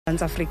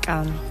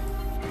Afrika.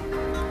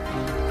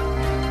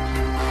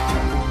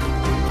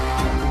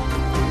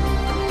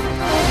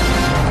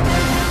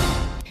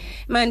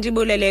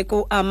 Mandibulele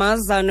ku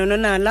amazano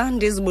nonala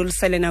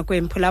ndizibulisele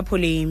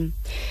nakwemphulaphuli.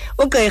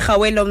 Ugqira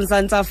weli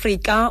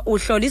Afrika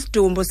uhlole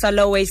isidumbu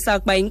salowo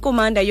wayesakuba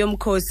yiNkumanda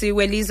yoMkhosi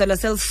welizwe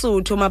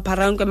laseLesotho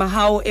uMaaparankoe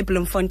Mahao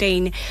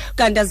eBloemfontein.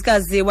 Kanti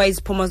azikaziwa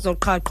iziphumo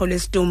zoqhaqho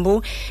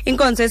lesidumbu.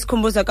 Inkonzo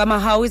esikhumbuzo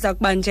kaMahao iza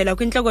kubanjelwa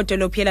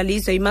kwinhlokodolophu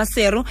yelalizwe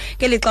iMaseru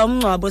ngelixa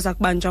umngcwabo uza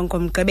kubanjwa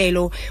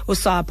ngomgqibelo.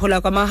 Usapho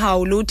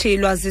lwakaMahao luthi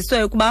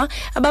lwaziswe ukuba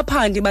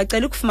abaphandi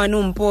bacela ukufumana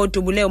umpu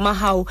odubule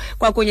uMahao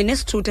kwakunye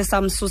nesithutho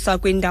samsusa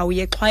kwindawo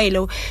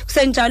yexhwayelo.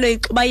 Kusenjalo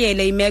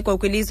ixubayele imeko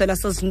kwilizwe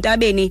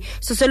lasezintabeni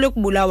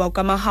suselokubulawa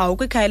kwaMahao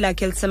kwikhaya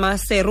lakhe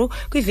eliseMaseru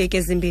kwiveki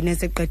ezimbini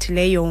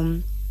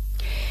ezigqithileyo.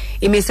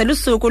 Imisela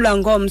usuku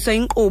lwangomso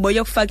inkqubo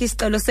yokufaka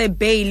isicelo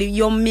sebeyili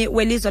yomi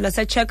welizwe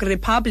laseCzech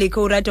Republic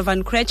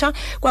uRadovan Krejcir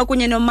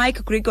kwakunye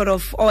noMike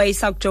Grigorov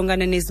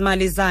owayesakujongana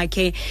nezimali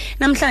zakhe.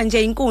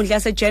 Namhlanje inkundla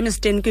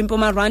yaseGermiston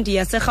kwiMpumalanga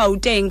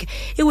yaseGauteng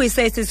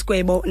iwise esi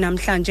sigwebo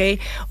namhlanje.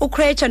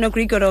 uKrejcir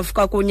noGrigorov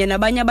kwakunye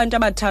nabanye abantu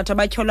abathathu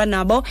abatyholwa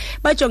nabo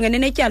bajongene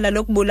netyala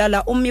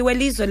lokubulala umi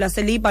welizwe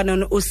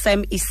laseLebanon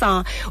uSam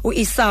Issa.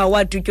 uIssa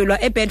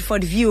wadutyulwa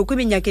eBedford View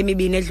kwiminyaka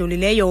emibini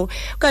edlulileyo.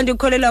 Kanti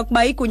kukholelwa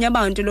ukuba igunya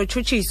abantu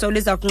tshutshiso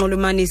liza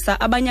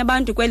kunxulumanisa abanye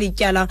abantu kweli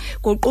tyala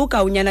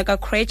kuquka unyana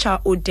kaKrejcir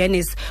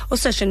uDennis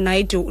uSession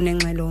Naidu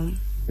unengxelo.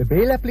 The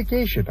bail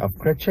application of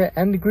Krejcir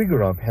and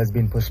Grigorov has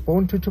been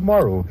postponed to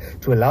tomorrow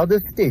to allow the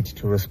state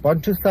to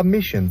respond to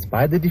submissions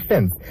by the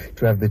defense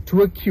to have the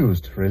two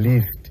accused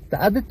released.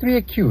 The other three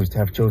accused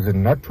have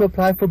chosen not to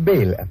apply for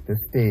bail at this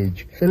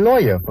stage. The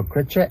lawyer for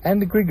Krejcir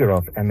and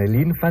Grigorov,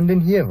 Annelien van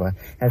den Heever,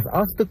 has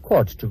asked the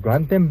court to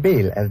grant them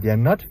bail as they are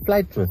not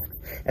flight risks,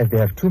 as they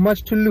have too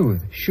much to lose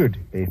should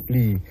they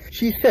flee.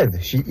 She says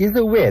she is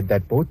aware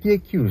that both the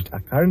accused are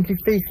currently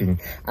facing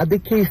other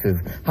cases.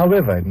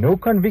 However, no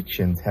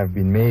convictions have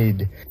been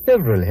made.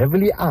 Several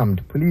heavily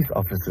armed police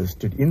officers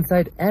stood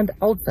inside and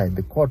outside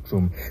the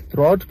courtroom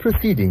throughout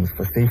proceedings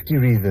for safety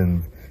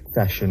reasons.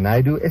 Session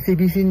Naidu,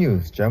 SABC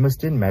News,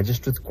 Germiston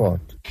Magistrates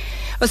Court.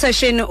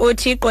 Usession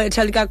uthi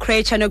igqwetha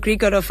likaKrejcir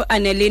noGrigorov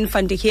Annelien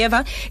van den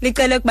Heever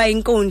licele ukuba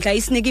inkundla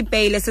isinike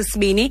ibeyile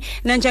esesibini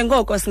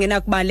nanjengoko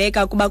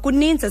singenakubaleka kuba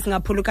kuninzi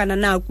singaphulukana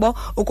nakubo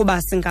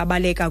ukuba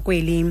singabaleka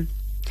kweli.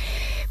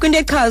 Kwinto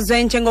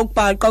echazwe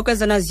njengokubhaqwa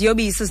kwezona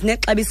ziyobisi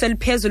zinexabiso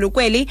eliphezulu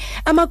kweli,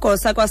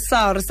 amagosa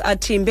kwaSARS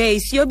athimbe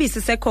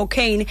isiyobisi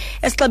secocaine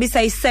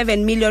esixabisa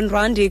i7 million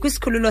rand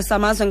kwisikhululo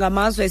samazwe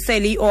ngamazwe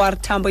seli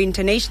OR Tambo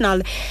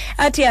International.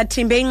 Athi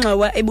athimbe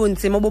ingxowa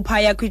ebunzima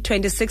obuphaya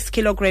kwi26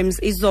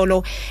 kilograms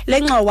izolo.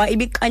 Le ngxowa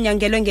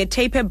ibiqanyangelwe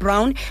ngetape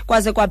brown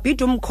kwaze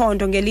kwabhida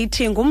umkhondo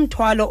ngelithi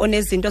ngumthwalo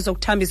onezinto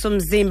zokuthambisa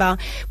umzimba.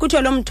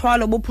 Kuthiwa lo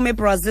mthwalo buphume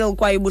eBrazil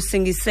kwaye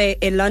busingise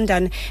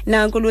eLondon.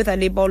 Nanku Luther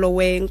Libolo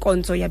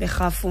wenkonzo.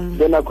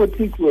 The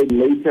narcotics were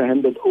later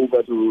handed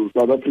over to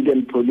South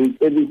African police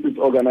services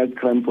organized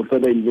crime for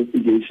further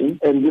investigation,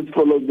 and this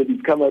follows the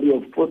discovery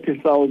of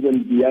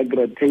 40,000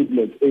 Viagra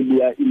tablets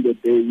earlier in the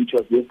day, which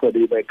was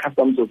yesterday, by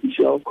customs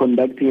officials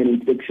conducting an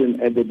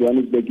inspection at the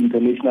Johannesburg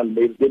International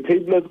Mail. The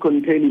tablets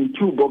contained in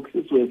 2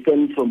 boxes were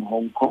sent from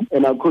Hong Kong,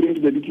 and according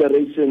to the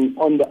declaration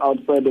on the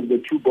outside of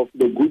the 2 boxes,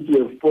 the goods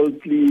were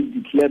falsely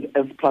declared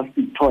as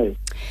plastic toys.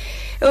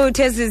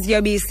 Uthezi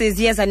ziyobisi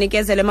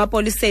ziyazanikezela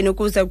emapoliseni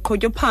ukuze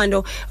kuqhutywe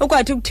uphando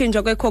ukwathi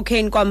ukuthinjwa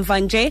kwecocaine kwamva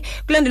nje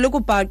kulandela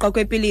ukubhaqwa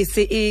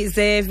kwepilisi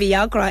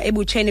ze-Viagra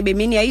ebutsheni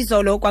bemini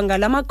yayizolo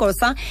kwangala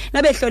magosa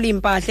nabehlola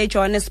impahla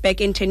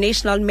eJohannesburg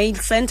International Mail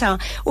Center.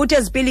 Uthe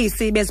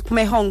ezipilisi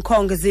beziphume eHong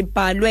Kong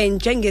zibhalwe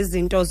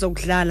njengezinto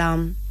zokudlala.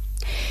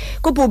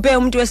 Kubhubhe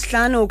umuntu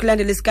wesihlanu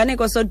ukulandela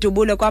isiganeko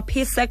sodubulo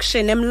kwaP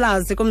section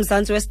eMlazi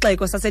kumzantsi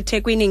wesixeko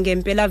saseThekwini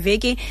ngempela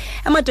veki.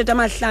 Amadoda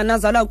amahlanu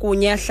azalwa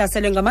kunye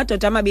ahlaselwe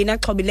ngamadoda amabini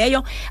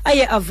axhobileyo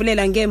aye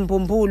avulela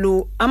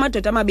ngembumbulu.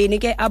 Amadoda amabini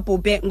ke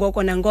abhubhe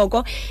ngoko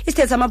nangoko.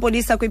 Isithethe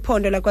samapolisa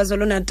kwiphondo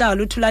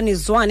laKwaZulu-Natal uThulani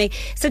Zwane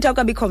sithi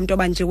akabikho umuntu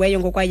obanjiweyo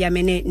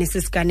ngokwayamene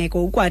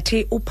nesisiganeko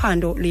ukwathi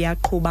uphando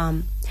luyaqhuba.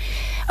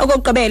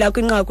 Okugqibela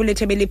kwinqaku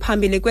lethebe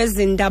eliphambili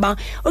kwezi ndaba,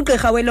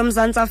 ugqira weli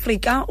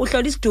Afrika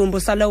uhlole isidumbu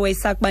salowo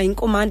wayesakuba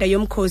yiNkumanda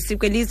yoMkhosi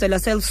kwelizwe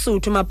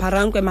laseLesotho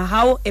uMaaparankoe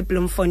Mahao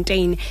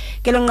eBloemfontein.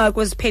 Ngelo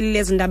nqaku eziphelile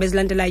ezindaba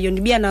ezilandelayo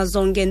ndibuya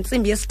nazo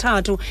ngentsimbi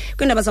yesithathu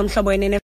kwindaba zomhlobo wenene.